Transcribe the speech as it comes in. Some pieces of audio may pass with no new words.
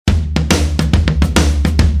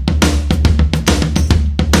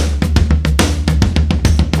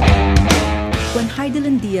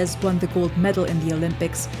Diaz won the gold medal in the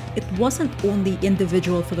Olympics, it wasn't only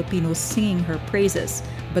individual Filipinos singing her praises,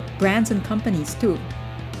 but brands and companies too.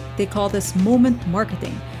 They call this moment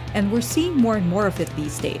marketing, and we're seeing more and more of it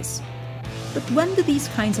these days. But when do these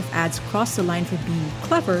kinds of ads cross the line from being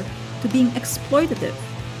clever to being exploitative?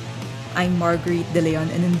 I'm Marguerite De Leon,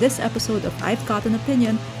 and in this episode of I've Got an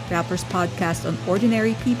Opinion, Rappler's podcast on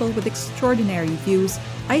ordinary people with extraordinary views,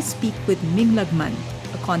 I speak with Ming Lagman,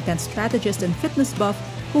 a content strategist and fitness buff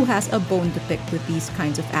who has a bone to pick with these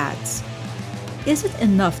kinds of ads. Is it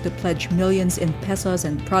enough to pledge millions in pesos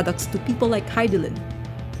and products to people like Heidelin?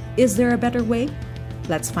 Is there a better way?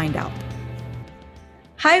 Let's find out.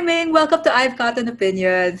 Hi Ming, welcome to I've Got an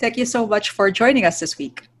Opinion. Thank you so much for joining us this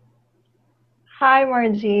week. Hi,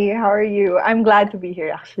 Margie. How are you? I'm glad to be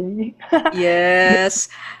here, actually. Yes.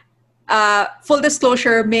 Full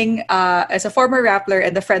disclosure, Ming is a former Rappler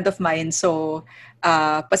and a friend of mine. So,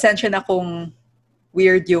 pasensya na kung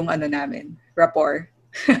weird yung rapport.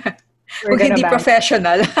 Kung hindi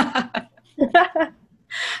professional.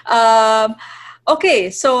 Okay,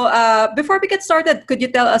 so before we get started, could you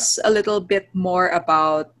tell us a little bit more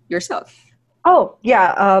about yourself? Oh,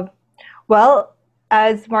 yeah. Well,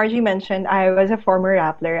 as Margie mentioned, I was a former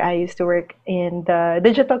Rappler. I used to work in the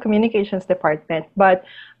digital communications department. But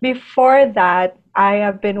before that, I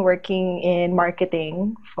have been working in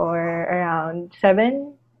marketing for around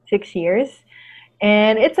 6 years.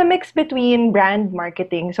 And it's a mix between brand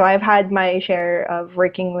marketing. So I've had my share of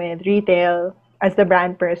working with retail as the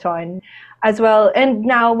brand person as well. And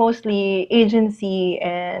now mostly agency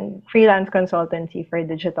and freelance consultancy for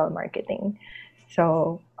digital marketing.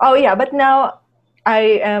 So, but now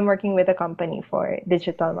I am working with a company for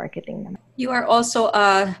digital marketing. You are also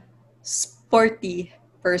a sporty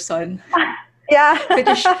person. Yeah.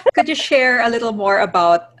 Could you share a little more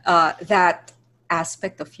about that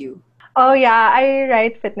aspect of you? Oh yeah, I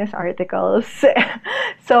write fitness articles.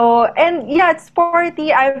 So, and yeah, it's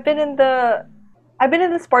sporty. I've been in the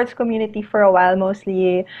sports community for a while,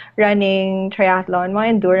 mostly running, triathlon, mga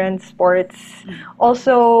endurance sports.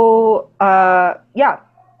 Also,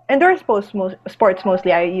 endurance sports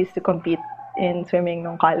mostly. I used to compete in swimming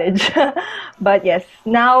in college. But yes,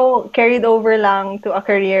 now carried over lang to a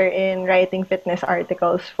career in writing fitness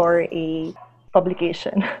articles for a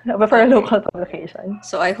publication, for a local publication.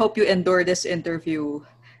 So I hope you endure this interview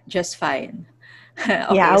just fine. Okay,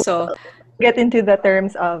 yeah, so we'll get into the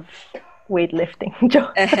terms of weightlifting.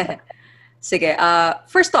 Sige.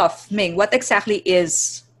 First off, Ming, what exactly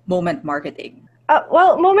is moment marketing?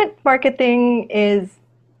 Well, moment marketing is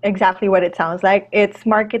exactly what it sounds like. It's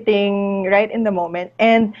marketing right in the moment,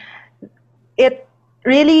 and it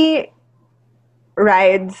really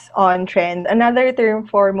rides on trend. Another term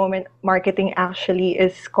for moment marketing actually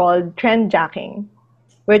is called trend jacking,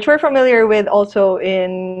 which we're familiar with also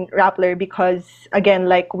in Rappler because, again,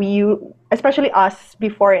 like especially us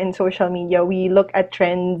before in social media, we look at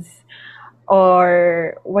trends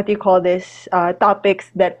or what do you call this,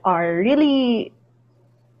 topics that are really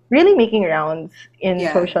making rounds in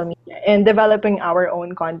social media and developing our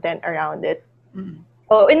own content around it.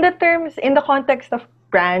 So in the context of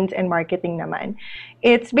brands and marketing naman,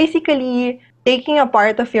 it's basically taking a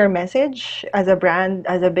part of your message as a brand,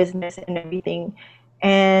 as a business and everything,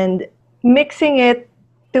 and mixing it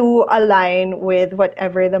to align with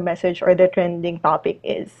whatever the message or the trending topic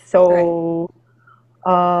is. So,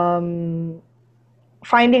 finding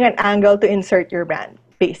an angle to insert your brand,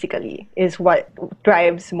 basically, is what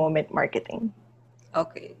drives moment marketing.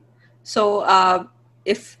 Okay. So,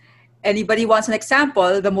 if anybody wants an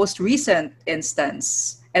example, the most recent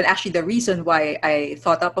instance, and actually the reason why I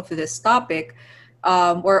thought up of this topic,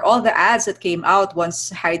 were all the ads that came out once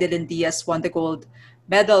Heidelin Diaz won the gold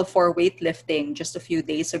medal for weightlifting just a few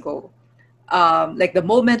days ago. Like the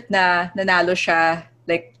moment na nanalo siya,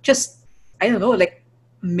 like just, I don't know, like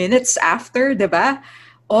minutes after, diba?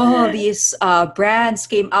 All these brands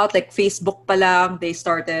came out, like Facebook pa lang, they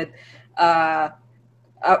started,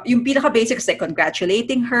 yung pinaka-basic is like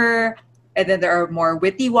congratulating her, and then there are more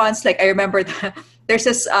witty ones. Like I remember there's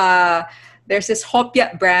this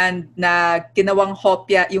Hopya brand na ginawang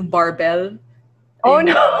Hopya yung barbell. Oh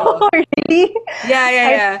no, really?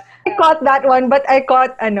 Yeah. I caught that one, but I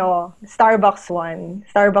caught Starbucks one.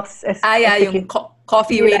 Starbucks as yung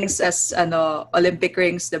coffee rings as Olympic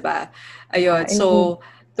rings, diba? Ayun. So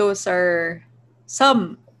those are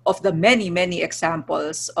some of the many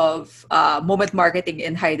examples of moment marketing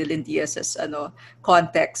in Heidelin Diaz's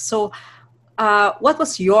context. So what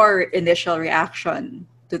was your initial reaction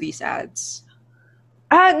to these ads?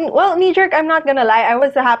 Well, knee jerk, I'm not gonna lie. I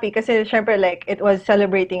was happy kasi syempre like it was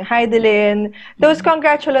celebrating Heidelin. Those Mm.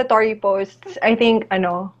 congratulatory posts, I think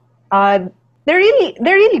uh they're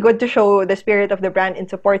really good to show the spirit of the brand in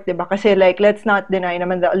support, 'di ba? Kasi like let's not deny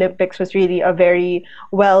naman the Olympics was really a very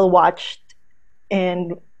well watched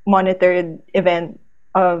and monitored event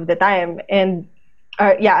of the time. And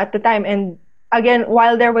yeah, at the time. And again,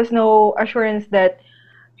 while there was no assurance that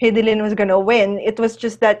Heidelin was gonna win, it was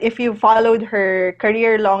just that if you followed her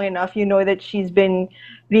career long enough, you know that she's been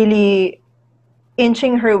really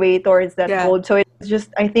inching her way towards that Yeah, gold. So it's just,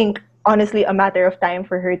 I think, honestly, a matter of time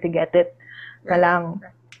for her to get it. Na right. lang.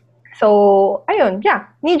 So, ayun, yeah.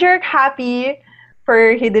 Knee-jerk, happy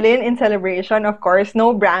for Heidelin in celebration. Of course,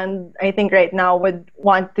 no brand, I think right now, would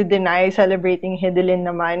want to deny celebrating Heidelin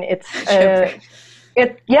naman. Syempre.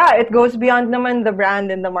 It goes beyond naman the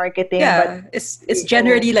brand and the marketing, but Yeah, it's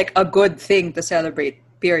generally like a good thing to celebrate,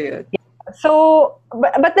 period. so,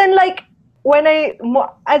 but then like when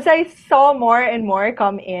as I saw more and more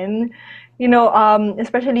come in,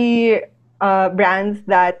 especially brands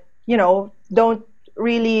that don't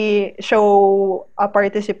really show a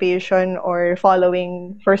participation or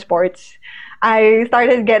following for sports, I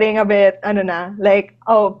started getting a bit ano na like,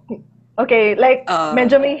 oh, okay, like Uh,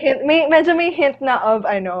 medyo may hint na of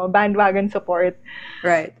bandwagon support.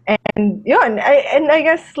 right. And yun, I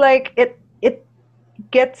guess like it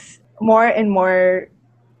gets more and more,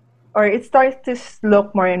 or it starts to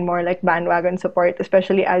look more and more like bandwagon support,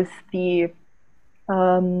 especially as the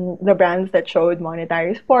brands that showed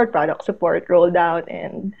monetary support, product support rolled out,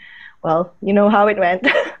 and well, you know how it went.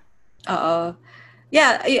 Uh,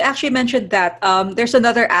 yeah, you actually mentioned that. There's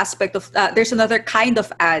another kind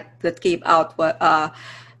of ad that came out,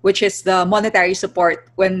 which is the monetary support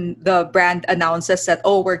when the brand announces that,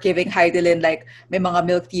 oh, we're giving Heidelin, like may mga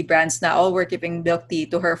milk tea brands na, oh, we're giving milk tea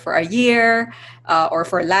to her for a year, or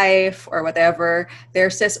for life or whatever.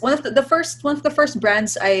 There's this one of the first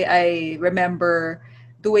brands I remember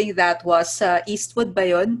doing that was Eastwood ba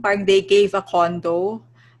yun? Parang they gave a condo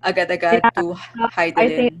agad-agad Yeah, to I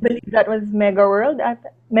Heidelin. believe that was Mega World at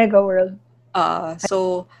Mega World.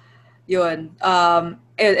 So yun.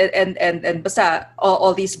 And basta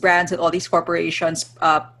all these brands and all these corporations,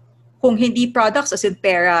 kung hindi products, as in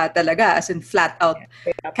pera talaga, as in flat out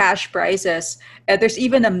cash prices. And there's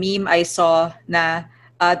even a meme I saw na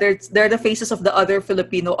they're the faces of the other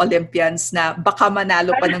Filipino Olympians na baka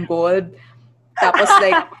manalo pa ng gold. Tapos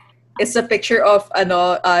like it's a picture of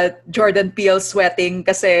Jordan Peele sweating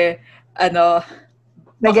kasi ano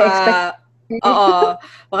Nag-expect. baka oo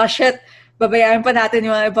baka shit babayaran pa natin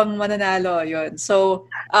yung mga ibang mananalo yun. So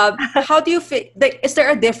how do you feel, like, is there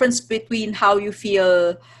a difference between how you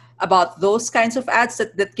feel about those kinds of ads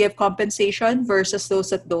that give compensation versus those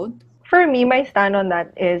that don't? For me, my stand on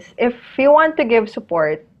that is if you want to give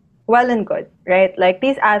support, well and good, right? Like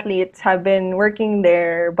these athletes have been working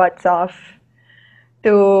their butts off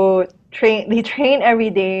to train. They train every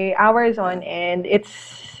day, hours on end.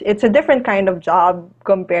 It's a different kind of job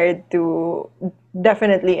compared to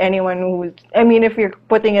definitely anyone who's, I mean, if you're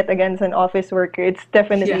putting it against an office worker, it's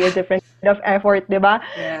definitely a Yeah. different kind of effort, diba?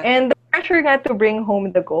 Yeah. And the pressure nga to bring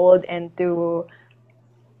home the gold and to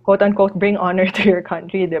quote unquote bring honor to your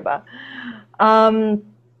country, diba? Um,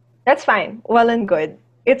 that's fine, well and good.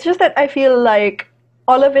 It's just that I feel like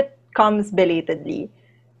all of it comes belatedly.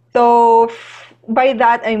 So by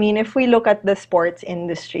that I mean if we look at the sports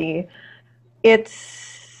industry, it's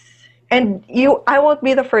and you I won't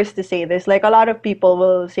be the first to say this. Like a lot of people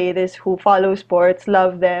will say this who follow sports,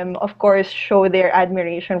 love them, of course, show their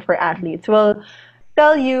admiration for athletes. Will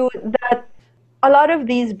tell you that a lot of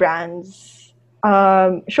these brands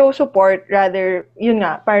show support rather yun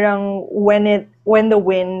nga parang when the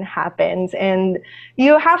win happens, and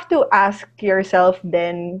you have to ask yourself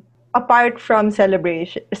then, apart from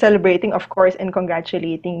celebrating of course and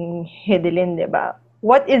congratulating Hidelin, 'di ba,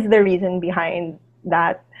 what is the reason behind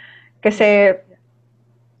that? Kasi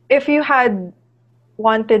if you had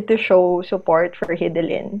wanted to show support for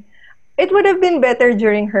Hidelin, it would have been better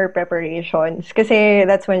during her preparations kasi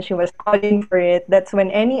that's when she was calling for it. That's when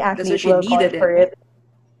any That's what athlete she will call needed for it.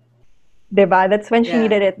 it. 'Di ba? That's when she Yeah.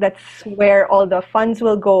 needed it. That's where all the funds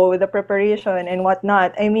will go, the preparation and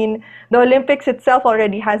whatnot. I mean, the Olympics itself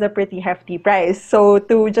already has a pretty hefty price. So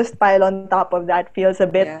to just pile on top of that feels a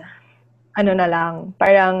bit, Yeah. ano na lang,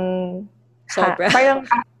 parang, Sobra. parang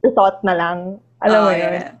afterthought na lang. Alam mo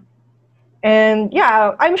yun? Yeah. And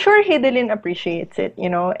yeah, I'm sure Heidelin appreciates it,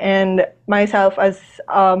 and myself as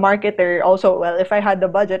a marketer also, well, if I had the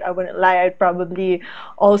budget, I wouldn't lie, I'd probably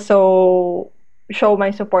also show my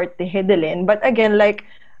support to Heidelin. But again, like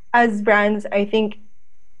as brands, I think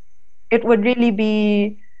it would really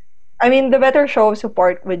be, I mean, the better show of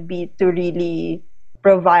support would be to really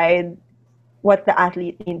provide what the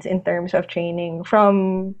athlete needs in terms of training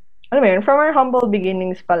from, alam mo yun, from our humble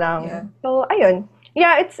beginnings pa Yeah. lang. So, ayun.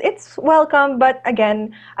 Yeah, it's welcome, but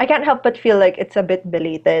again, I can't help but feel like it's a bit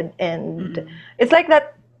belated, and Mm-mm. it's like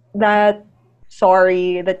that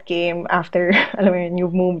sorry that came after, alam mo yun,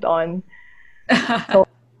 you've moved on. So,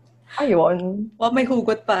 ayun. Well, may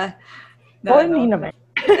hugot pa Oh, na hindi ano. naman.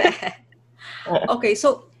 Okay,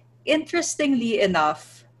 so interestingly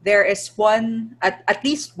enough, there is one, at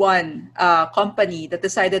least one company that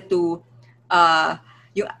decided to uh,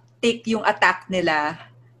 yung, take yung attack nila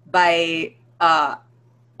by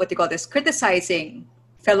what do you call this, criticizing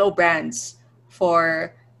fellow brands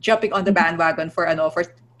for jumping on the bandwagon for for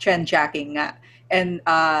trend jacking nga. And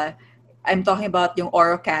I'm talking about yung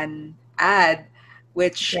Orocan ad,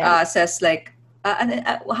 which Yes. says like,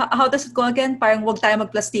 how does it go again? Parang wag tayo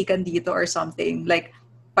magplastikan dito or something. Like,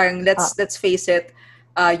 parang Ah, let's face it,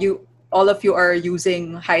 you all of you are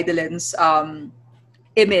using Heidelin's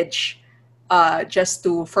image just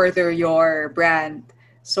to further your brand.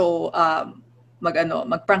 So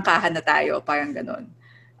magprangkahan na tayo, parang ganon.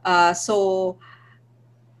 So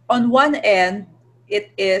on one end,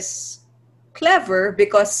 it is clever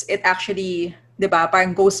because it actually, di ba,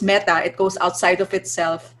 parang goes meta, it goes outside of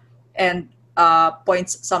itself and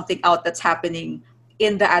points something out that's happening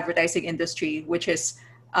in the advertising industry, which is,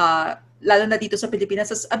 lalo na dito sa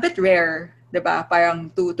Pilipinas, is a bit rare, di ba? Parang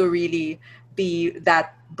to really be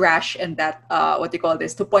that brash and that, what do you call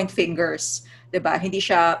this, to point fingers, di ba? Hindi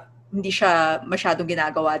siya masyadong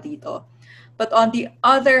ginagawa dito. But on the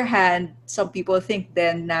other hand, some people think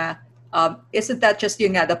then na, isn't that just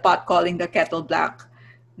yung nga, the pot calling the kettle black?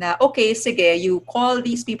 Na, okay, sige, you call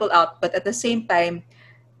these people out, but at the same time,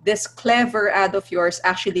 this clever ad of yours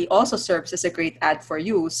actually also serves as a great ad for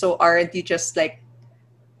you. So aren't you just like,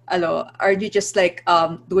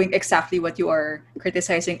 doing exactly what you are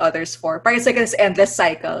criticizing others for? Parang it's like this endless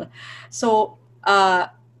cycle. So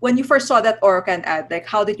when you first saw that Orocan ad, like,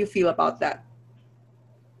 how did you feel about that?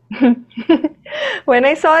 when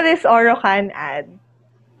I saw this Orocan ad,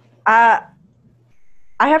 uh,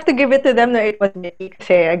 I have to give it to them that it was me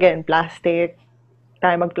kasi again, plastic.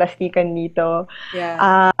 Tayo magplastikan dito.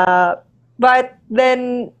 Yeah. But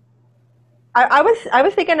then I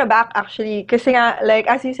was taken aback actually kasi nga, like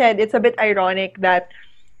as you said, it's a bit ironic that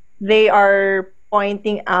they are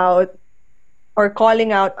pointing out or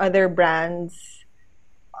calling out other brands,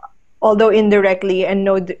 although indirectly and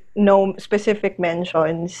no specific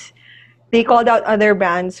mentions. They called out other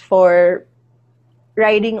brands for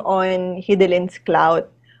riding on Hidelin's clout.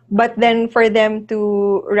 But then for them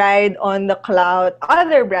to ride on the clout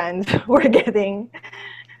other brands were getting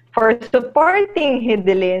for supporting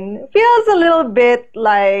Hidelin feels a little bit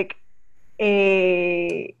like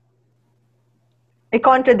a a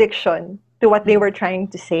contradiction to what they were trying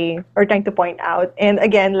to say or trying to point out. And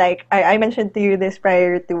again, like I mentioned to you this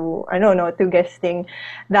prior to, I don't know, to guesting,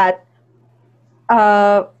 that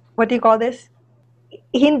what do you call this?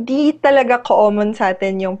 Hindi talaga common sa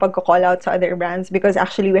atin yung pagko-call out sa other brands because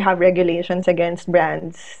actually we have regulations against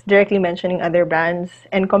brands directly mentioning other brands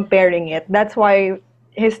and comparing it. That's why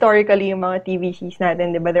historically yung mga TVCs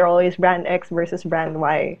natin, di ba, they're always brand X versus brand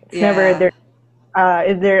Y. It's never Yeah.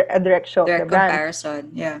 is there a direct show of Their the brand.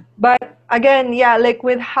 comparison. Yeah. But again, yeah, like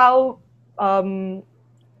with how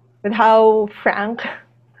frank,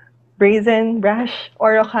 brazen, brash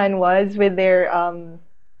Orocan was with their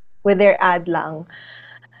ad lang.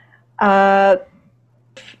 Uh,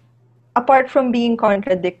 apart from being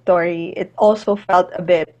contradictory, it also felt a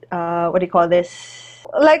bit, what do you call this?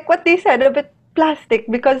 Like what they said, a bit plastic.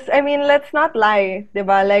 Because I mean, let's not lie,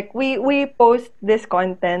 diba? Like we post this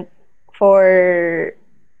content for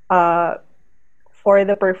uh for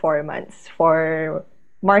the performance, for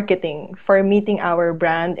marketing, for meeting our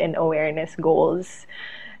brand and awareness goals,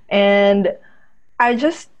 and I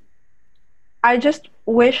just I just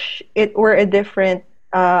wish it were a different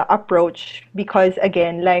approach because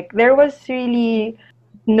again, like there was really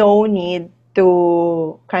no need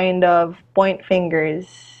to kind of point fingers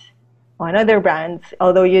on other brands,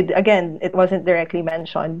 although you again it wasn't directly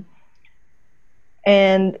mentioned,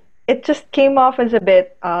 and it just came off as a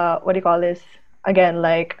bit what do you call this? Again,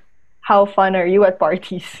 like how fun are you at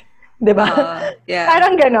parties? 'Di ba? Yeah.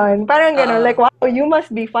 Parang ganon. Parang ganon. Uh, Like, wow, you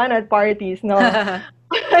must be fun at parties, no?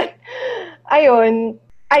 Ayun,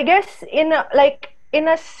 I guess in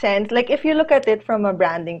a sense, like if you look at it from a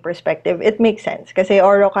branding perspective, it makes sense kasi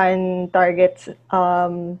Orocan targets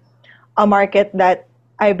a market that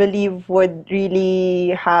I believe would really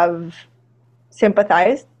have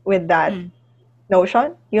sympathized with that mm,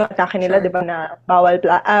 notion, yung atake nila, di Sure. ba, na bawal,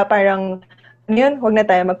 parang, ano yun, huwag na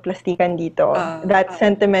tayo magplastikan dito. Uh, That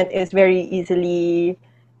sentiment is very easily,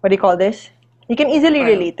 what do you call this? You can easily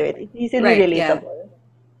parang, relate to it. It's easily right, yeah, relatable.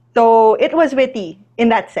 So, it was witty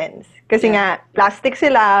in that sense. Kasi yeah. nga, plastic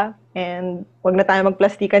sila, and wag na tayo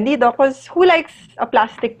magplastikan dito. Because who likes a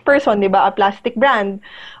plastic person, di ba? A plastic brand.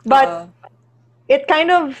 But, Uh, it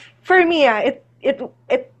kind of, for me,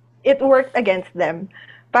 it worked against them.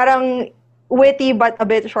 Parang witty but a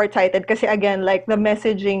bit short-sighted kasi again, like the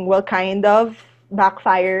messaging will kind of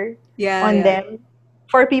backfire yeah, on yeah. them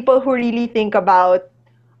for people who really think about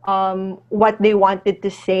what they wanted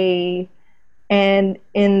to say and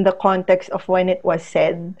in the context of when it was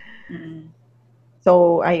said. Mm-mm.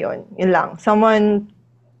 So, ayun, yun lang. Someone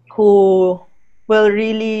who will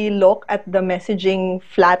really look at the messaging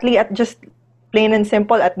flatly, at just plain and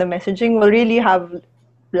simple at the messaging, will really have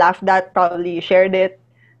laughed at, probably shared it,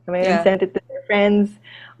 I mean, and Yeah. sent it to their friends.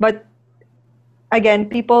 But again,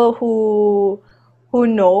 people who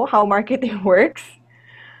know how marketing works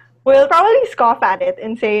will probably scoff at it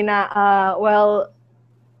and say na, well,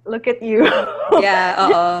 look at you.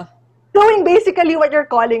 Yeah, Doing basically what you're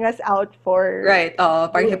calling us out for right,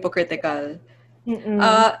 parang doing. hypocritical. Mm-mm.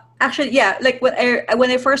 Actually, yeah, like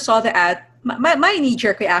when I first saw the ad, my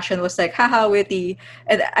knee-jerk reaction was like, haha, witty.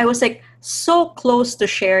 And I was like so close to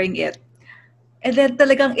sharing it. And then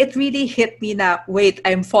talagang it really hit me na, wait,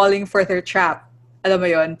 I'm falling for their trap. Alam mo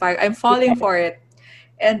yun? Parang I'm falling for it.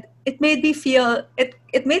 And it made me feel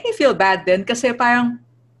bad din kasi parang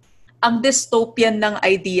ang dystopian ng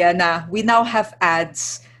idea na we now have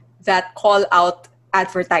ads that call out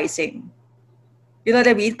advertising. You know what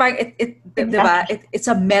I mean? Parang diba? Exactly. It's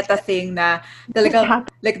a meta thing na What talagang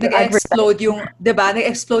happened like to advertising? nag-explode yung, diba?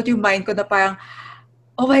 Nag-explode yung mind ko na parang,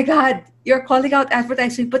 oh my God, you're calling out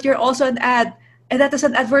advertising, but you're also an ad. And that is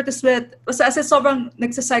an advertisement. Basta as in, sobrang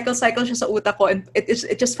nagsa-cycle siya sa utak ko, and it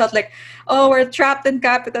just felt like, oh, we're trapped in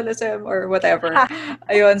capitalism or whatever.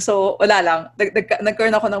 Ayun, so wala lang.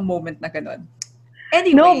 Nagkaroon ako ng moment na ganun.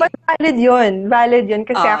 No, but Anyway, valid yun. Valid yun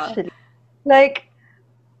kasi uh, actually, like,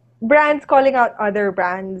 brands calling out other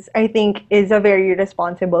brands, I think, is a very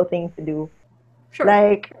responsible thing to do. sure.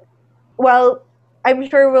 Like, well, I'm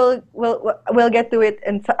sure we'll get to it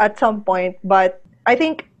at some point, but I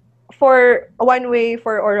think for one way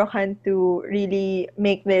for Orohan to really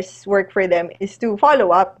make this work for them is to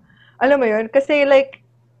follow up. Alam mo yun? Kasi like,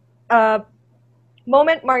 uh,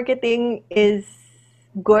 moment marketing is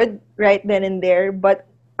good right then and there, but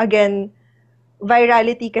again,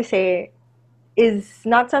 virality kasi is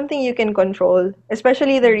not something you can control,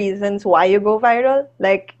 especially the reasons why you go viral.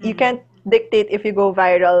 Like, you Mm-hmm. can't dictate if you go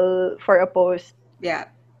viral for a post, Yeah,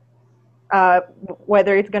 uh,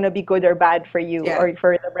 whether it's gonna be good or bad for you yeah. or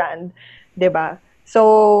for the brand, diba?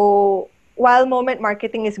 So, while moment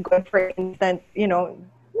marketing is good for instant,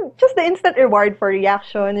 just the instant reward for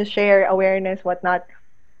reaction, share, awareness, whatnot,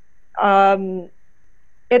 um,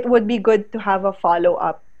 it would be good to have a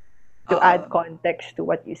follow-up to add Oo. context to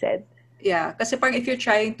what you said. Yeah, kasi parang if you're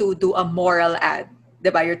trying to do a moral ad,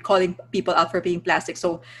 'di ba? You're calling people out for being plastic.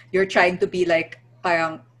 So you're trying to be like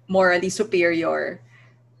parang morally superior.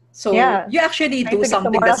 So Yeah, you actually trying do to get the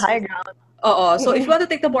something moral that's high ground. so if you want to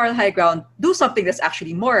take the moral high ground, do something that's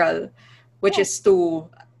actually moral, which Yeah. is to,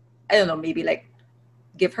 I don't know, maybe like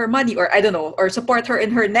give her money, or I don't know, or support her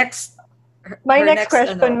in her next My her next next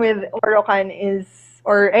question with Orocan is,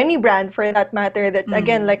 or any brand for that matter, that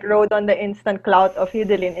again, mm, like rode on the instant clout of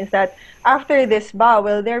Hidilin, is that after this ba,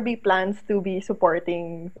 will there be plans to be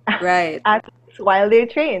supporting right, athletes while they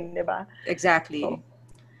train, diba? So, exactly.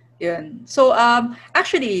 Yun. So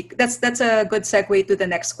actually that's a good segue to the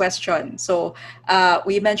next question. So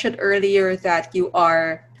we mentioned earlier that you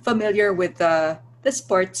are familiar with the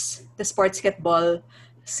sports basketball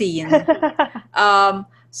scene.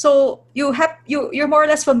 So you're more or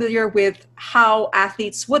less familiar with how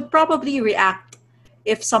athletes would probably react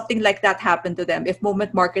if something like that happened to them. If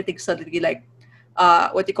moment marketing suddenly like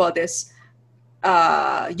what do you call this?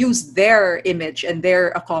 Use their image and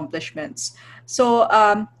their accomplishments. So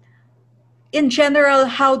in general,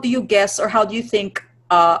 how do you guess or how do you think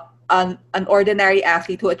an ordinary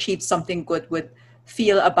athlete who achieves something good would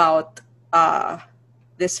feel about uh,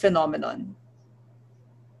 this phenomenon?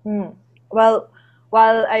 hmm. Well,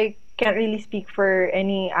 while I can't really speak for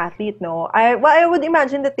any athlete, no, I would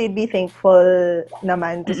imagine that they'd be thankful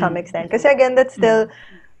naman to some Mm-mm. extent. Because again, that's Mm. still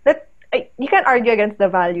you can't argue against the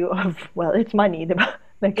value of, well, it's money, diba?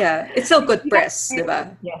 Like, Yeah, it's still good you can't press, argue, diba?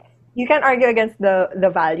 yes, you can't argue against the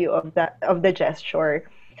value of the gesture.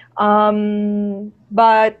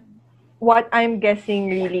 But what I'm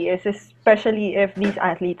guessing really is, especially if these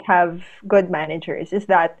athletes have good managers, is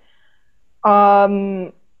that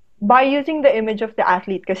um, by using the image of the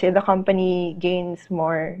athlete, kasi the company gains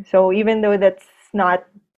more. So even though that's not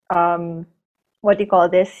what do you call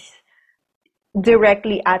this,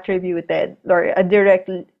 directly attributed, or a direct,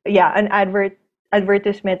 yeah, an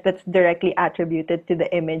advertisement that's directly attributed to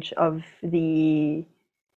the image of the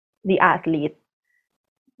athlete,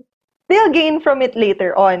 they'll gain from it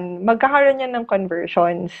later on. Magkakaroon yan ng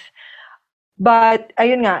conversions. But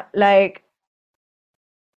ayun nga, like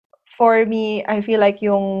for me, I feel like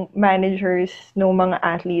yung managers ng mga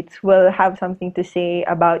athletes will have something to say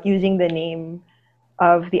about using the name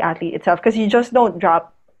of the athlete itself, because you just don't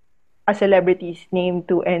drop a celebrity's name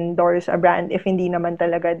to endorse a brand if hindi naman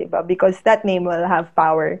talaga, 'di ba? Because that name will have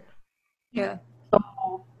power. Yeah.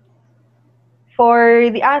 For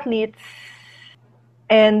the athletes,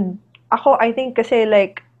 and ako, I think kasi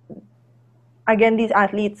like, again, these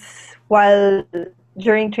athletes, while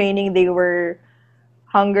during training, they were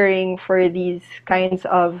hungering for these kinds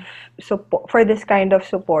of support, for this kind of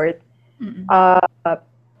support. Uh,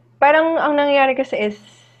 Parang ang nangyayari kasi is,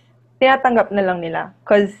 tinatanggap na lang nila.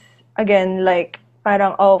 Because, again, like,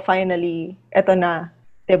 parang, oh, finally, eto na,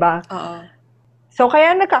 'di ba? Oo. So,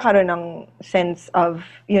 kaya nagkakaroon ng sense of,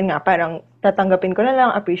 yun nga, parang tatanggapin ko na lang,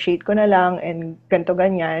 appreciate ko na lang, and ganto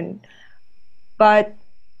ganyan. But,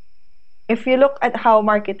 if you look at how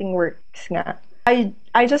marketing works nga, I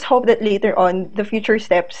just hope that later on, the future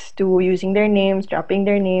steps to using their names, dropping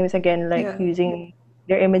their names, again, like Yeah. using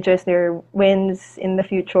their images, their wins in the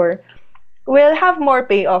future, will have more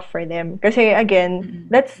payoff for them. Kasi again,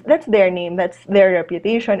 that's their name, that's their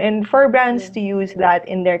reputation. And for brands Yeah. to use that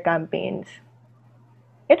in their campaigns,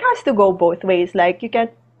 it has to go both ways. Like, you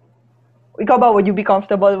can't, ikaw ba, would you be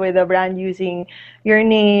comfortable with a brand using your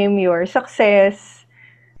name, your success,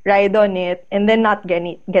 ride on it, and then not get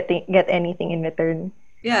anything in return?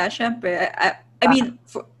 Yeah, syempre. I mean,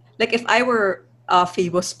 like if I were a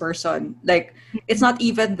famous person, like it's not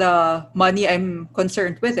even the money I'm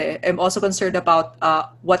concerned with. I'm also concerned about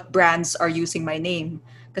what brands are using my name.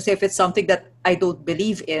 Because if it's something that I don't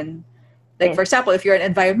believe in, like for Yes. example, if you're an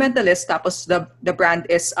environmentalist, tapos the brand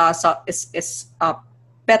is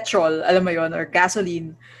petrol, alam mo yon, or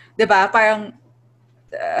gasoline, 'di ba? Parang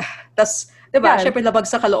tas, 'di ba, Yeah. syempre labag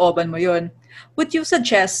sa kalooban mo 'yun. Would you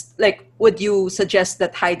suggest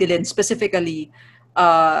that Heidelin specifically,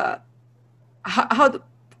 uh, how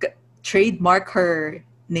trademark her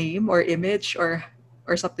name or image or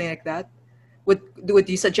something like that? Would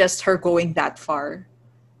you suggest her going that far?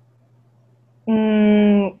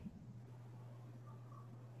 Mm,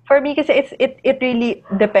 for me, kasi it really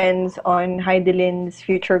depends on Heidelin's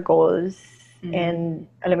future goals, and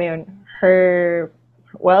alam mo yun, her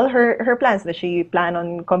plans. Does she plan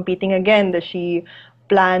on competing again? Does she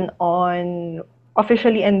plan on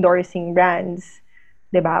officially endorsing brands?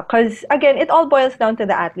 'Di ba? Because again, it all boils down to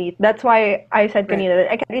the athlete. That's why I said Right. kanina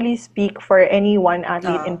that I can't really speak for any one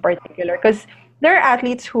athlete in particular, because there are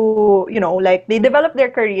athletes who, like, they develop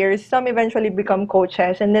their careers, some eventually become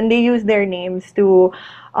coaches, and then they use their names to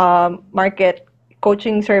market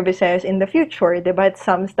coaching services in the future, diba?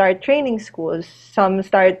 Some start training schools, some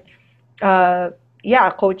start,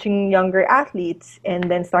 coaching younger athletes, and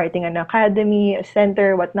then starting an academy, a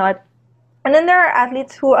center, whatnot. And then there are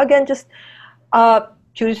athletes who, again, just uh,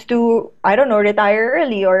 choose to, I don't know, retire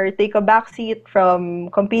early or take a back seat from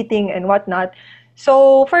competing and whatnot.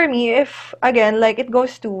 So for me, if, again, like, it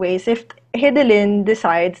goes two ways. If Hidelin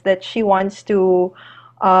decides that she wants to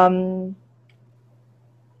um,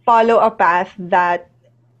 follow a path that,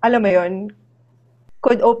 alam mo yun,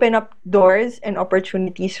 could open up doors and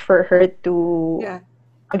opportunities for her to, Yeah.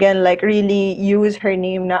 again, like, really use her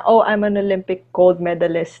name na, oh, I'm an Olympic gold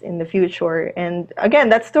medalist in the future. And again,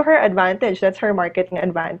 that's to her advantage. That's her marketing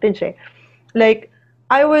advantage. Eh. Like,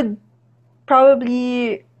 I would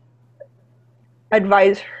probably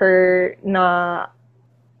advise her na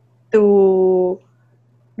to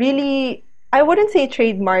really, I wouldn't say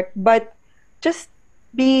trademark, but just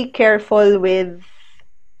be careful with,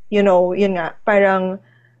 yun nga, parang,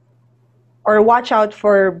 or watch out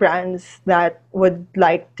for brands that would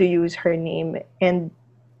like to use her name, and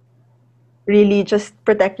really just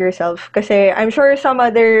protect yourself. Kasi I'm sure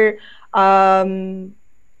um,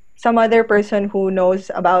 some other person who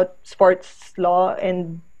knows about sports law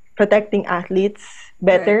and protecting athletes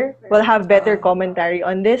Right. better will have better commentary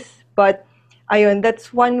on this. But ayun,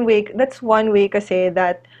 that's one way kasi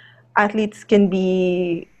that athletes can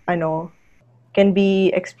be can be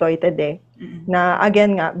exploited eh. Na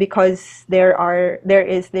again nga, because there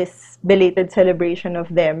is this belated celebration of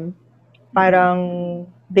them, parang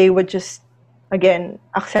they would just, again,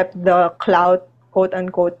 accept the clout, quote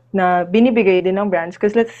unquote, na binibigay din ng brands.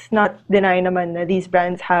 Because let's not deny naman na these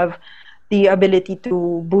brands have the ability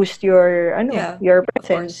to boost your Yeah, your of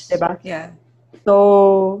presence, course. diba? Yeah.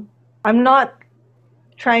 So I'm not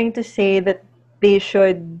trying to say that they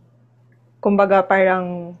should, kumbaga,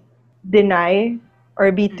 parang deny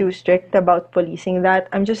or be too strict about policing that.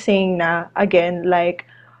 I'm just saying na, again, like,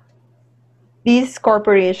 these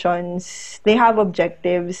corporations, they have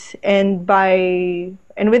objectives, and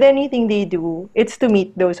with anything they do, it's to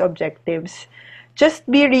meet those objectives. Just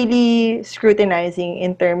be really scrutinizing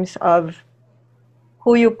in terms of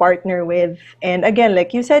who you partner with. And again,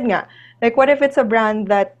 like you said nga, like, what if it's a brand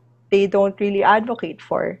that they don't really advocate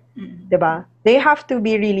for, diba? They have to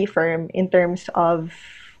be really firm in terms of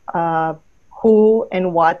uh, who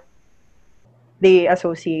and what they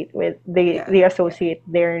associate with. They Yeah. they associate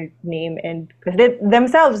their name, and because they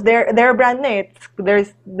themselves, they're a brand na.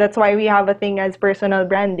 That's why we have a thing as personal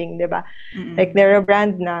branding, diba? Like, they're a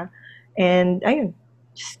brand na, and ayun,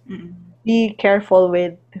 just be careful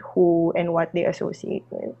with who and what they associate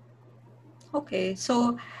with. Okay.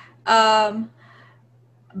 So, um,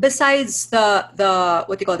 besides the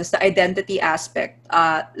what do you call this, the identity aspect,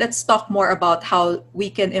 let's talk more about how we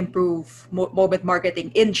can improve moment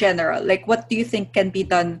marketing in general. Like, what do you think can be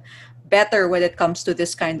done better when it comes to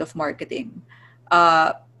this kind of marketing?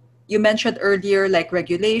 Uh, you mentioned earlier like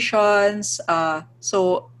regulations.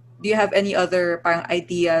 So, do you have any other parang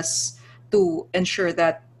ideas to ensure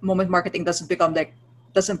that moment marketing doesn't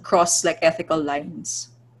cross like ethical lines?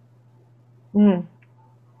 Mm.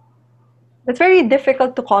 It's very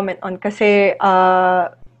difficult to comment on kasi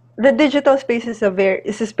the digital space is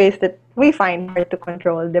a space that we find hard to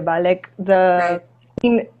control, diba? Like, Right.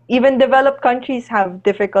 even developed countries have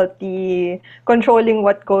difficulty controlling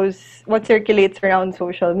what circulates around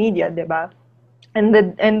social media, diba? And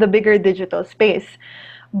the bigger digital space.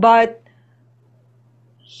 But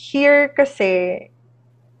here kasi,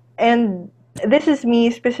 and this is me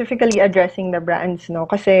specifically addressing the brands, no?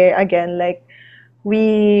 Kasi again, like,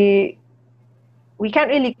 we we can't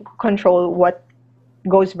really control what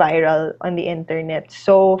goes viral on the internet.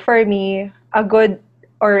 So for me, a good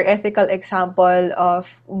or ethical example of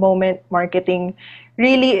moment marketing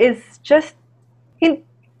really is just hindi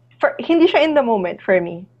siya in the moment for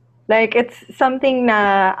me. Like, it's something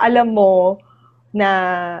na alam mo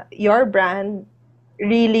na your brand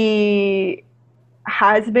really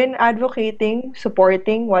has been advocating,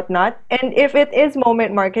 supporting, whatnot. And if it is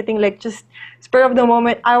moment marketing, like, just spur of the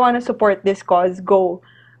moment, I want to support this cause, go.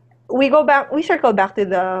 We circle back to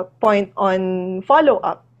the point on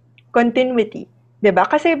follow-up, continuity, 'di ba?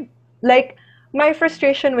 Kasi, like, my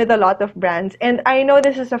frustration with a lot of brands, and I know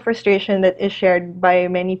this is a frustration that is shared by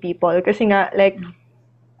many people, kasi nga, like,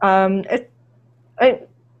 it, I,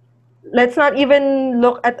 let's not even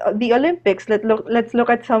look at the Olympics. Let's look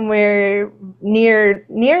at somewhere near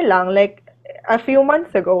lang, like, a few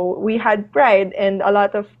months ago, we had Pride, and a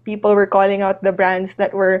lot of people were calling out the brands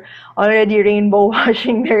that were already rainbow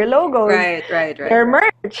washing their logos, Right, right, right. their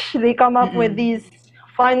merch. They come up with these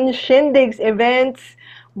fun shindigs, events,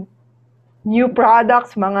 new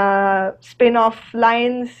products, mga spin-off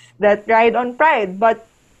lines that ride on Pride. But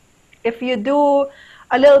if you do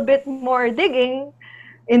a little bit more digging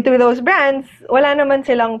into those brands, wala naman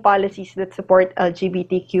silang policies that support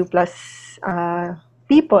LGBTQ plus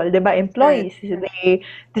people, diba? Right. Employees. They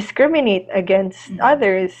discriminate against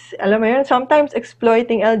others. Alam mo yun, sometimes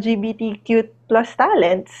exploiting LGBTQ plus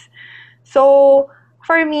talents. So,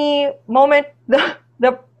 for me,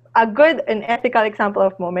 the a good and ethical example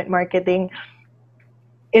of moment marketing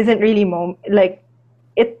isn't really like,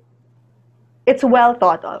 it it's well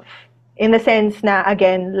thought of, in the sense na,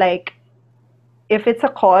 again, like, if it's a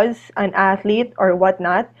cause, an athlete or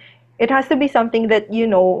whatnot, it has to be something that,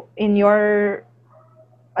 in your,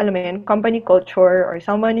 alam mo yun, company culture, or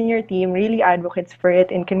someone in your team really advocates for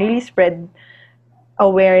it and can really spread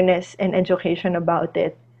awareness and education about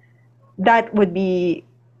it. That would be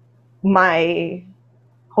my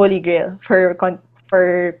holy grail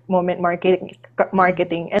for moment marketing.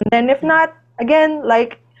 And then if not, again,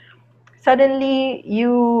 like, suddenly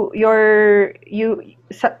you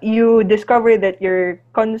discover that your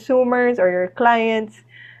consumers or your clients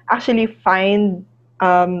actually find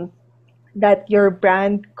that your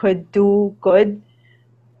brand could do good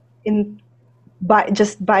in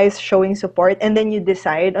by showing support, and then you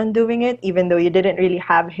decide on doing it even though you didn't really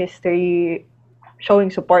have history showing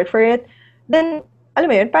support for it. Then, alam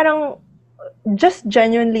mo yun, parang just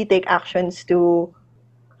genuinely take actions to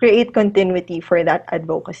create continuity for that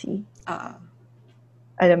advocacy. Uh,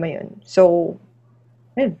 Alam mo yun. So,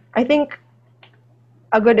 yun. I think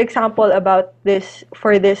a good example about this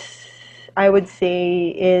for this, I would say,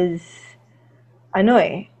 is ano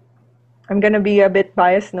eh. I'm gonna be a bit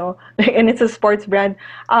biased, no, and it's a sports brand.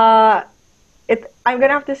 I'm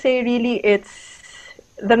gonna have to say really it's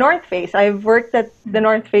the North Face. I've worked at the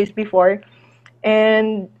North Face before,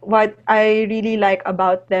 and what I really like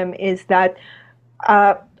about them is that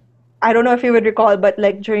uh, I don't know if you would recall, but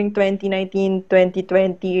like during 2019,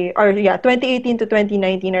 2020, or yeah, 2018 to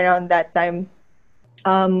 2019, around that time,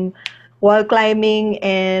 um, wall climbing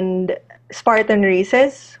and Spartan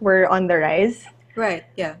races were on the rise. Right.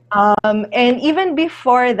 Yeah. And even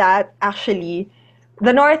before that, actually,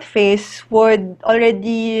 the North Face would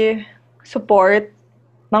already support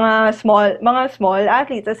mga small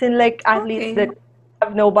athletes, as in like athletes Okay. that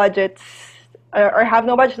have no budgets, or have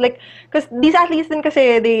no budget, like, because these athletes din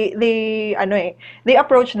kasi they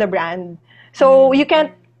approach the brand. So you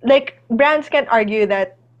can't, like, brands can't argue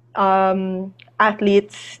that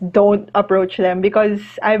athletes don't approach them, because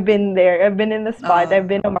I've been there. I've been in the spot. Uh, I've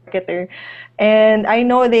been a marketer, and I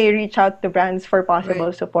know they reach out to brands for right.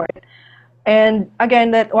 possible support. And again,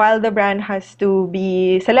 that while the brand has to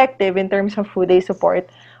be selective in terms of who they support,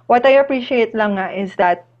 what I appreciate lang nga is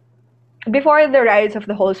that before the rise of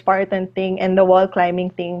the whole Spartan thing and the wall climbing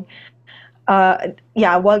thing,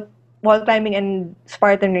 yeah, wall climbing and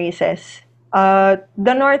Spartan races,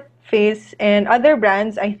 the North Face and other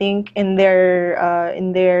brands, I think, in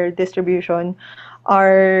their distribution,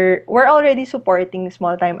 are were already supporting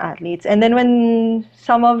small time athletes. And then when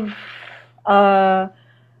some of uh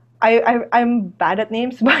I'm bad at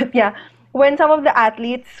names, but yeah, when some of the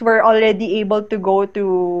athletes were already able to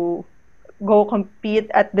go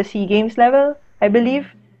compete at the SEA Games level, I believe,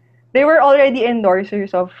 they were already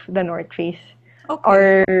endorsers of the North Face Okay.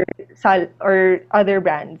 or or other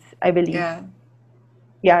brands, I believe. Yeah.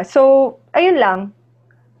 Yeah, so ayun lang.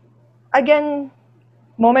 Again,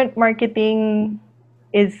 moment marketing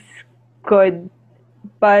is good,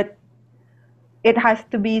 but it has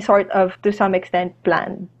to be sort of to some extent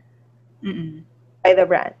planned Mm-mm. by the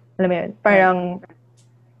brand. Alam mo yun? Right. Parang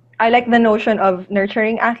I like the notion of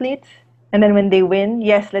nurturing athletes, and then when they win,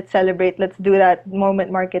 yes, let's celebrate, let's do that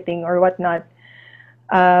moment marketing or whatnot.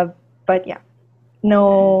 Uh, but yeah,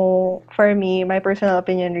 no, for me, my personal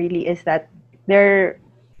opinion really is that there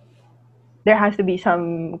there has to be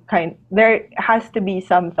some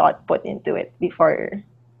thought put into it before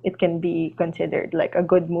it can be considered like a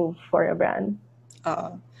good move for a brand.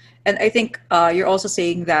 Uh, and I think you're also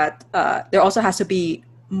saying that there also has to be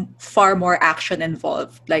far more action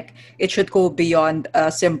involved. Like it should go beyond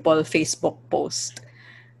a simple Facebook post.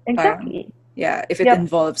 Parang, Exactly. yeah, if it Yep.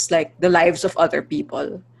 involves like the lives of other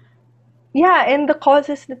people. Yeah, and the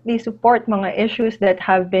causes that they support, mga issues that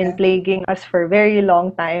have been Yeah. plaguing us for very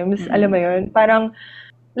long times, alam mo Mm-mm. yun, parang,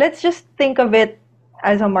 let's just think of it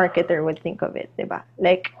as a marketer would think of it, diba?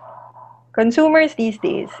 Like, consumers these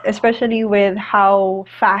days, especially with how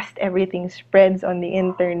fast everything spreads on the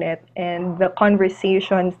internet and the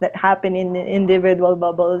conversations that happen in the individual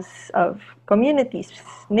bubbles of communities,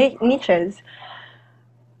 niches,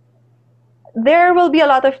 there will be a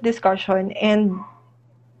lot of discussion, and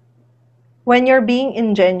when you're being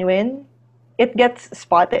ingenuine, it gets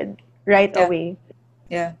spotted right Yeah. away.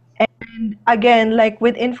 Yeah. And again, like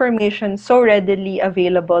with information so readily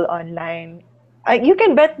available online, you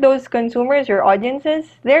can bet those consumers, your audiences,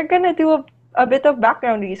 they're gonna do a bit of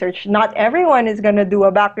background research. Not everyone is gonna do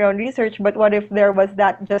a background research, but what if there was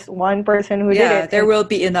that just one person who did Yeah. it? There And will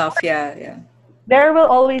be enough. Yeah. Yeah. there will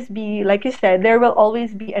always be, like you said, there will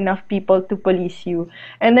always be enough people to police you.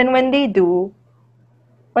 And then when they do,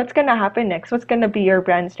 what's gonna happen next? What's gonna be your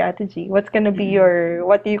brand strategy? What's gonna be Mm-mm. your,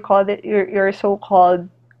 what do you call it? Your so-called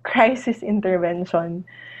crisis intervention,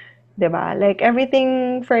 'di ba? Like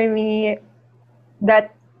everything for me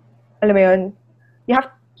that, alam mo yun,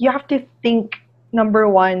 you have to think, number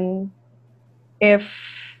one, if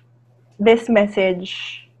this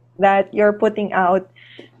message that you're putting out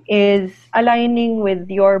is aligning with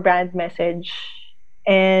your brand message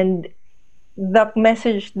and the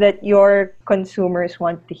message that your consumers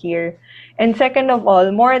want to hear. And second of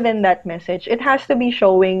all, more than that message, it has to be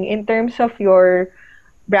showing in terms of your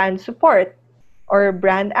brand support or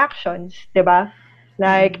brand actions, 'di ba?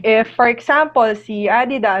 Like Mm-mm. if for example, si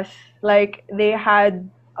Adidas, like they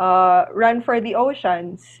had Run for the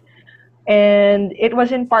Oceans, and it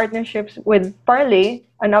was in partnerships with Parley,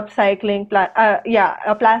 an a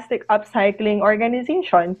plastic upcycling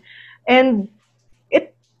organization. And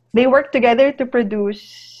it they work together to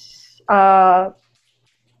produce to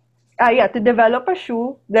develop a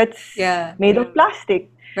shoe that's Yeah. made of plastic.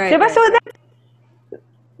 Right. Diba? So Right.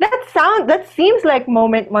 that seems like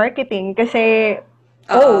moment marketing kasi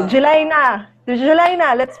Oh, Uh, July na. July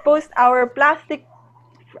na. Let's post our plastic,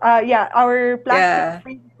 our yeah.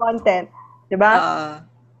 plastic-free content. Diba? Uh,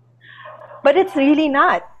 But it's really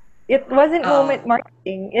not. It wasn't uh, moment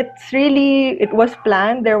marketing. It was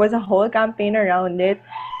planned. There was a whole campaign around it.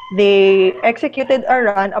 They executed a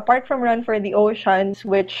run, apart from Run for the Oceans,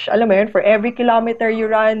 which, alam mo yun, for every kilometer you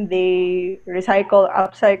run, they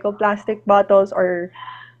upcycle plastic bottles or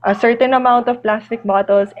a certain amount of plastic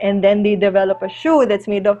bottles, and then they develop a shoe that's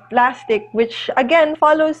made of plastic, which again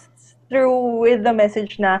follows through with the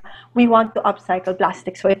message na we want to upcycle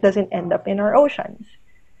plastic so it doesn't end up in our oceans.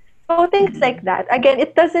 So things like mm, that. Again,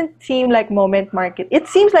 it doesn't seem like moment market. It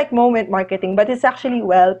seems like moment marketing, but it's actually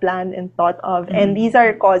well planned and thought of. And mm, these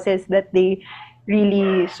are causes that they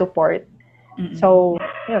really support. mm. So,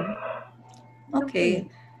 yeah. Okay.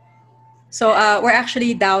 So we're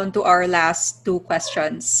actually down to our last two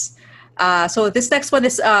questions. So this next one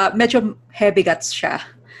is medyo heavy guts siya.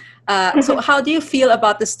 So how do you feel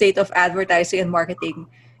about the state of advertising and marketing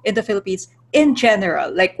in the Philippines in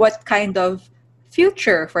general? Like what kind of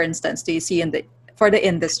future, for instance, do you see in the for the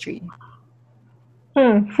industry?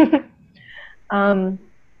 Hmm. um,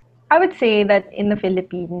 I would say that in the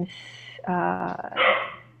Philippines, uh,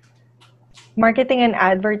 marketing and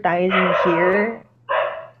advertising here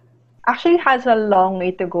actually has a long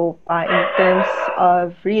way to go in terms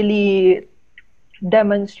of really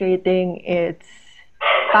demonstrating its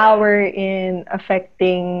power in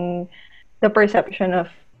affecting the perception of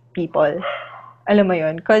people. Alam mo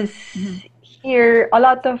yun? Because Mhm. here, a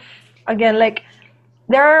lot of, again, like,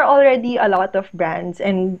 there are already a lot of brands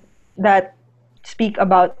and that speak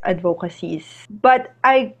about advocacies. But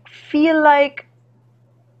I feel like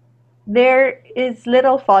there is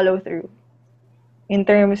little follow through in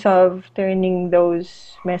terms of turning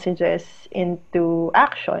those messages into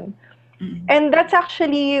action. Mm, And that's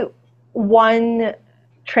actually one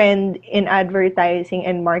trend in advertising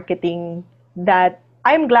and marketing that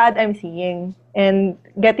I'm glad I'm seeing and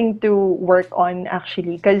getting to work on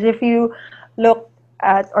actually. Because if you look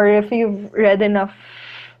at or if you've read enough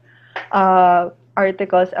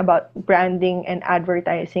articles about branding and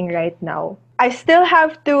advertising right now, I still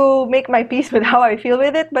have to make my peace with how I feel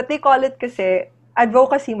with it, but they call it kasi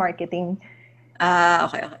advocacy marketing.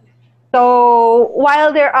 okay, okay. So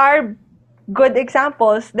while there are good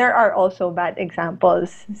examples, there are also bad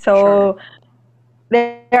examples. Sure. So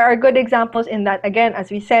there are good examples in that, again,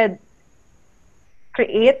 as we said,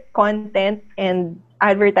 create content and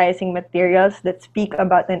advertising materials that speak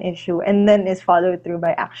about an issue and then is followed through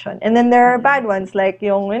by action. And then there are Mm, bad ones like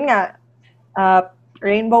yung yun nga, uh,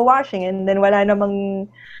 rainbow washing and then wala namang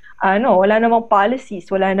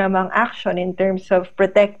policies, wala namang action in terms of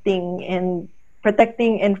protecting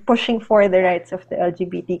and pushing for the rights of the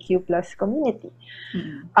LGBTQ plus community.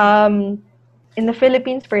 mm, Um, in the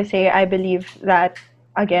Philippines per se, I believe that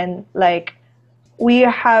again, like we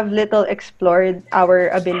have little explored our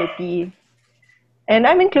ability, and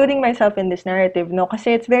I'm including myself in this narrative, no,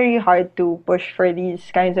 kasi it's very hard to push for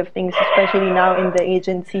these kinds of things, especially now in the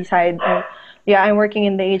agency side. Yeah, I'm working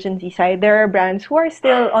in the agency side. There are brands who are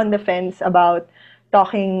still on the fence about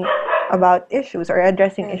talking about issues or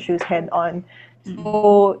addressing issues head on. mm,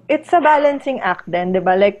 So it's a balancing act then,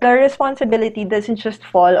 diba? Like the responsibility doesn't just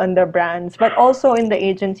fall on the brands, but also in the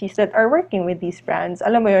agencies that are working with these brands.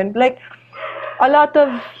 Alam mo yun? Like a lot of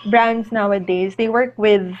brands nowadays, they work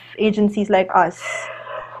with agencies like us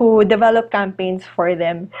who develop campaigns for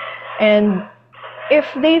them. And if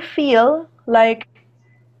they feel like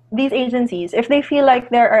if they feel like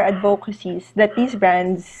there are advocacies that these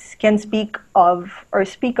brands can speak of or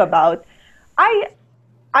speak about, I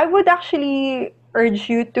I would actually urge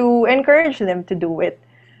you to encourage them to do it.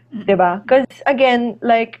 mm, 'Di ba? Because again,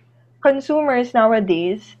 like consumers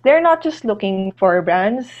nowadays, they're not just looking for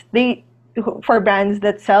brands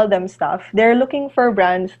that sell them stuff. They're looking for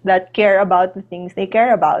brands that care about the things they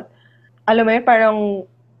care about. Alam mo yun, parang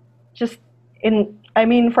just I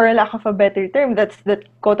mean, for a lack of a better term, that's the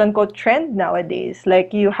quote unquote trend nowadays.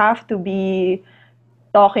 Like you have to be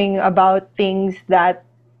talking about things that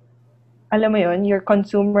alam mo yun, your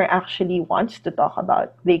consumer actually wants to talk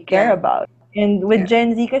about, they care yeah, about. And with yeah.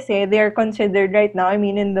 Gen Z kasi, they're considered right now, I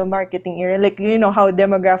mean, in the marketing era, like, you know how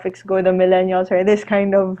demographics go, the millennials are this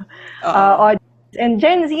kind of Uh, audience. And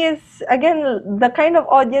Gen Z is, again, the kind of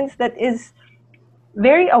audience that is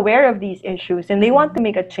very aware of these issues and they want to mm,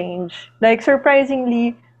 make a change. Like,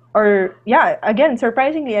 surprisingly, or yeah, again,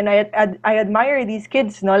 surprisingly, and I admire these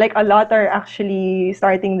kids, no? Like, a lot are actually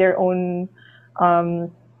starting their own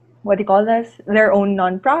um, what do you call this? Their own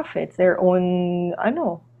nonprofits, their own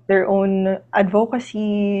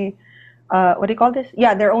advocacy what do you call this?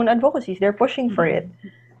 Yeah, their own advocacies. They're pushing for it.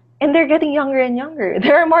 Mm-mm. And they're getting younger and younger.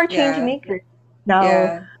 There are more change Yeah. makers now.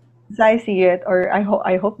 Yeah. As I see it, or I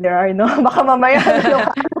hope there are, no? Baka mamaya, yung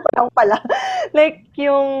ano ko lang pala. Like,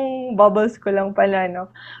 yung bubbles ko lang pala, no?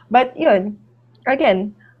 But yun,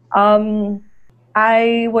 again,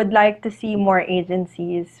 I would like to see more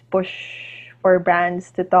agencies push for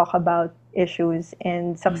brands to talk about issues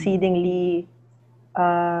and Mm. succeedingly,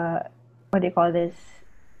 uh, what do you call this?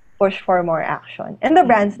 Push for more action. And the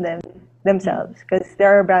brands Mm. Mm. themselves, because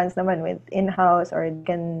there are brands naman with in-house or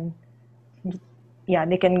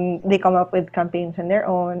they come up with campaigns on their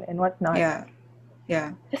own and whatnot. Yeah.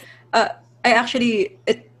 Yeah. Uh, I actually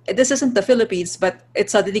this isn't the Philippines, but it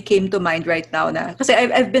suddenly came to mind right now na kasi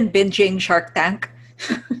I've been binging Shark Tank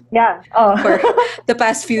Yeah. Oh. for the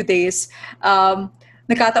past few days.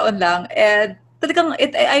 Nagkataon lang and talagang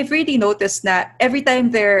I've really noticed na every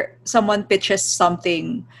time someone pitches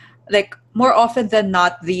something, like more often than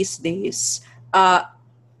not these days,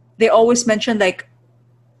 they always mention like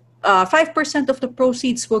 5% of the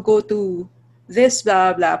proceeds will go to this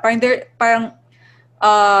blah blah. Parang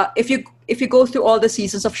if you go through all the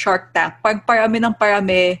seasons of Shark Tank, parang parami ng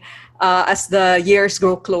parami as the years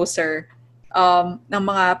grow closer ng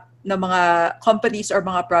mga companies or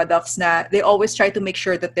mga products na they always try to make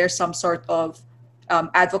sure that there's some sort of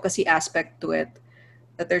advocacy aspect to it,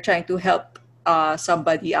 that they're trying to help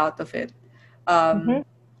somebody out of it. Mhm.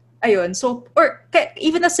 Ayun, so or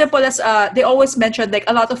even as simple as they always mention, like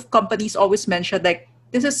a lot of companies always mention like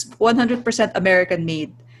this is 100% American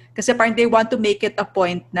made kasi parang they want to make it a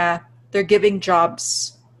point na they're giving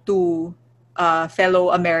jobs to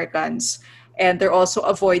fellow Americans, and they're also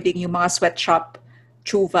avoiding yung mga sweatshop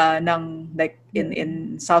chuva ng like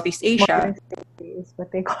in Southeast Asia. Modern slavery is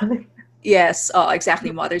what they call it. Yes,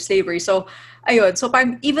 exactly, modern slavery. So, ayun. So,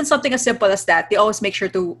 parang even something as simple as that, they always make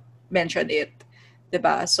sure to mention it.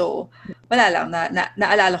 'Diba? So, wala lang,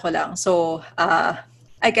 naalala ko lang. So,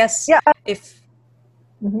 I guess, Yeah. if,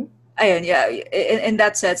 Mhm. ayun, yeah, in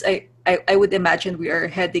that sense, I would imagine we are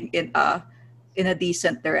heading in a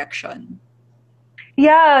decent direction.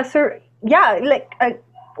 Yeah, so yeah, like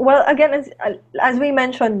well, again, as we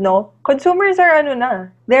mentioned, no, consumers are ano na,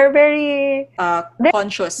 they're very they're,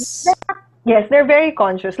 Conscious. yes, they're very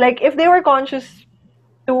conscious. Like if they were conscious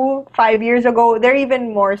 5 years ago, they're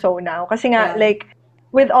even more so now. Kasi nga, Yeah. like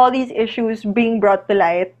with all these issues being brought to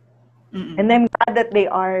light, and Mm-mm. I'm glad that they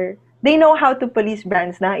know how to police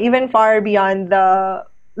brands na, even far beyond the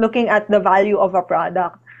looking at the value of a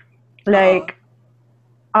product. Oo. Like,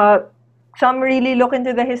 some really look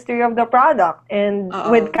into the history of the product, and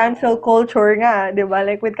with Oo. cancel culture nga, di ba?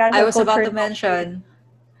 Like with I cancel was about culture, to mention.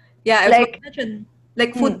 Yeah, I was about to like, mention,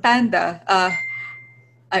 like mm, Food Panda.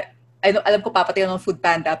 I know, alam ko papatayan ng Food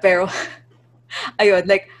Panda, pero ayun,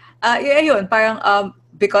 like, ayun, parang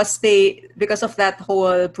because of that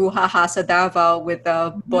whole brouhaha sa Davao with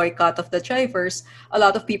the boycott of the drivers, a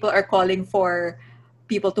lot of people are calling for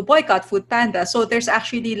people to boycott Food Panda. So there's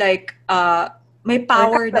actually like may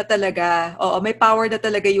power na talaga. Oo, may power na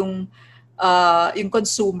talaga yung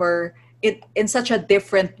consumer in such a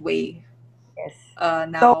different way yes. So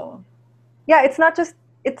now. yeah, it's not just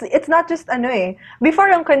ano eh. Before,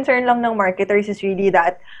 ang concern lang ng marketers is really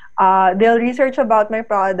that they'll research about my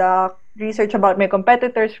product, research about my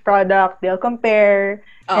competitor's product, they'll compare,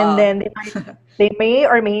 and Oo. then they may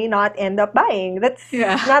or may not end up buying. That's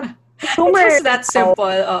Yeah. not It's consumer just that now. simple.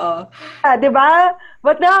 Oo. Yeah, di ba?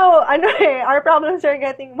 But now, ano eh, our problems are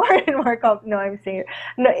getting more and more no, I'm saying,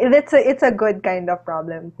 no, it's a good kind of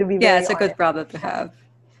problem, to be Yeah, very it's a good honest. problem to have.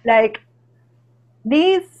 Like,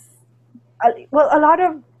 these, well, a lot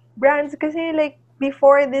of brands, kasi like,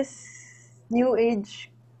 before this new age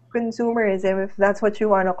consumerism, if that's what you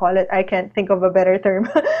want to call it, I can't think of a better term.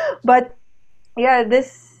 But yeah,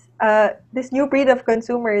 this new breed of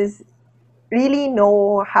consumers really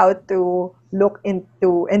know how to look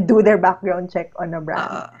into and do their background check on a brand.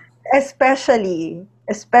 Uh, Especially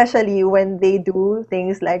when they do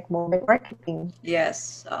things like moment marketing.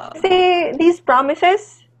 yes. Kasi these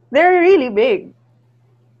promises, they're really big.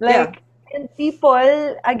 Yeah. Like, and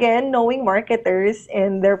people, again, knowing marketers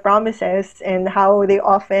and their promises and how they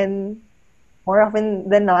more often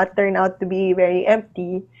than not, turn out to be very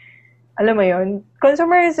empty. Alam mo yun,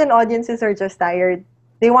 consumers and audiences are just tired.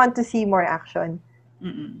 They want to see more action.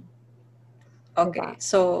 Mm-mm. Okay. Diba?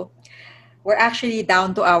 So we're actually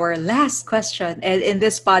down to our last question. And in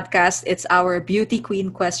this podcast, it's our beauty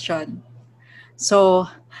queen question. So,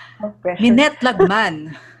 Oh, pressure. Minette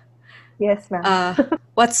Lagman, Yes, ma'am.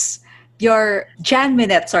 what's your Jan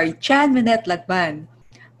Minette Lagman?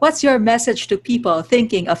 What's your message to people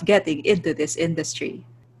thinking of getting into this industry?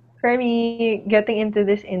 For me, getting into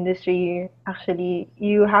this industry, actually,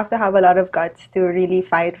 you have to have a lot of guts to really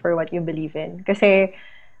fight for what you believe in. Kasi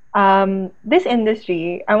this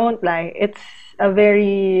industry, I won't lie, it's a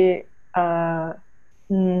very,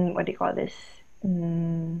 what do you call this?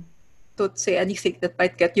 Don't say anything that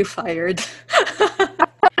might get you fired.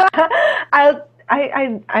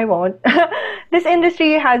 I won't. This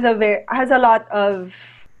industry has a lot of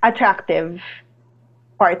attractive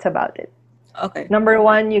parts about it. Okay. Number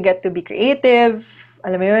one, you get to be creative.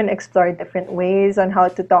 Alam mo yun, explore different ways on how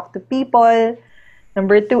to talk to people.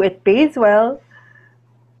 Number two, it pays well.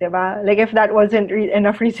 Diba? Like if that wasn't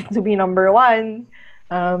enough reason to be number one,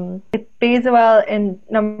 it pays well. And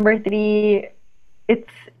number three,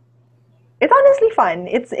 it's honestly fun.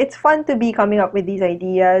 It's fun to be coming up with these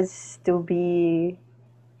ideas, to be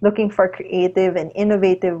looking for creative and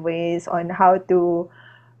innovative ways on how to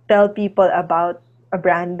tell people about a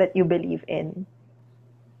brand that you believe in.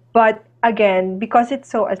 But again, because it's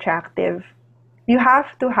so attractive, you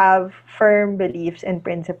have to have firm beliefs and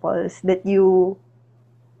principles that you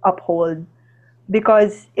uphold,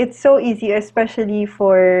 because it's so easy, especially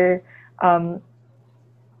for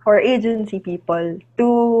agency people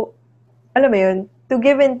to, alam mo yun, to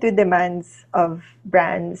give in to demands of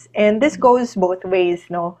brands. And this goes both ways,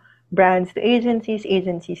 no? Brands to agencies,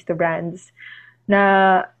 agencies to brands.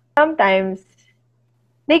 Na sometimes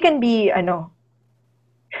they can be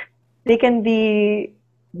they can be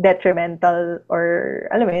detrimental, or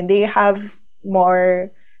alam mo yun, they have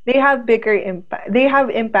bigger impact, they have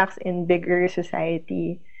impacts in bigger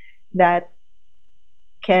society that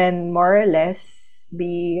can more or less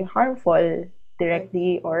be harmful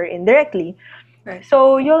directly or indirectly. Right.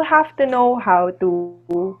 So you'll have to know how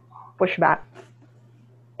to push back.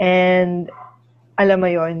 And alam mo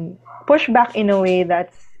yun, push back in a way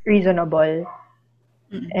that's reasonable.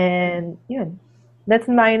 And yun. That's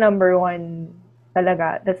my number one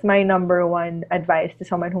talaga. That's my number one advice to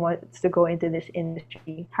someone who wants to go into this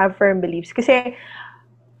industry. Have firm beliefs. Kasi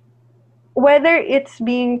whether it's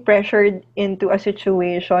being pressured into a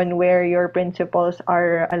situation where your principles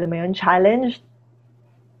are, alam mo yun, challenged,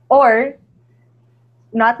 or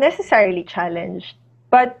not necessarily challenged,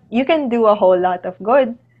 but you can do a whole lot of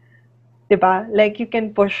good. Diba? Like you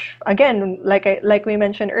can push, again, like we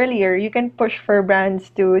mentioned earlier, you can push for brands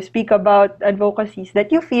to speak about advocacies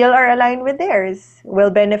that you feel are aligned with theirs, will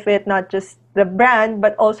benefit not just the brand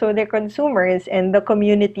but also their consumers and the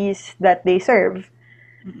communities that they serve.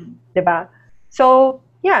 Diba? So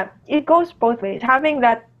yeah, it goes both ways. Having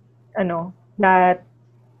that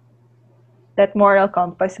that moral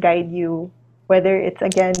compass guide you, whether it's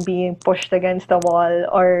again being pushed against the wall,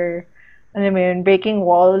 or alam mo yun, breaking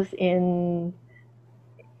walls in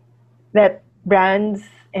that brands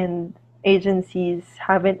and agencies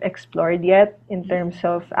haven't explored yet in terms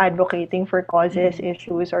of advocating for causes,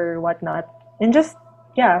 issues, or whatnot. And just,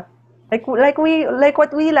 yeah, like what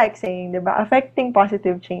we like saying, diba? Affecting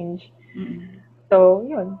positive change. So,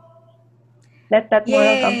 yun. Let that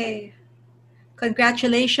moral compass. Yay!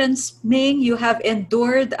 Congratulations, Ming. You have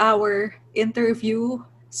endured our interview.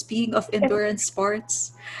 Speaking of endurance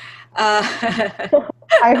sports.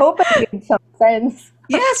 I hope it made some sense.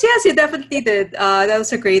 Yes, you definitely did. That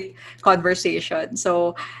was a great conversation.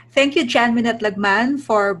 So, thank you, Jan Minette Lagman,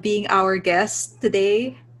 for being our guest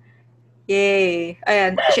today. Yay!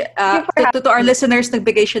 Ayan. To our listeners,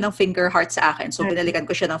 nagbigay siya ng finger heart sa akin. So, binalikan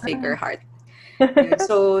ko siya ng finger heart. Yun.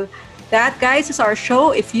 So, that, guys, is our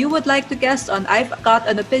show. If you would like to guest on I've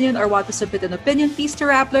Got an Opinion or want to submit an opinion piece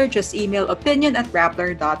to Rappler, just email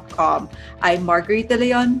opinion@rappler.com. I'm Margarita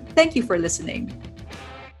Leon. Thank you for listening.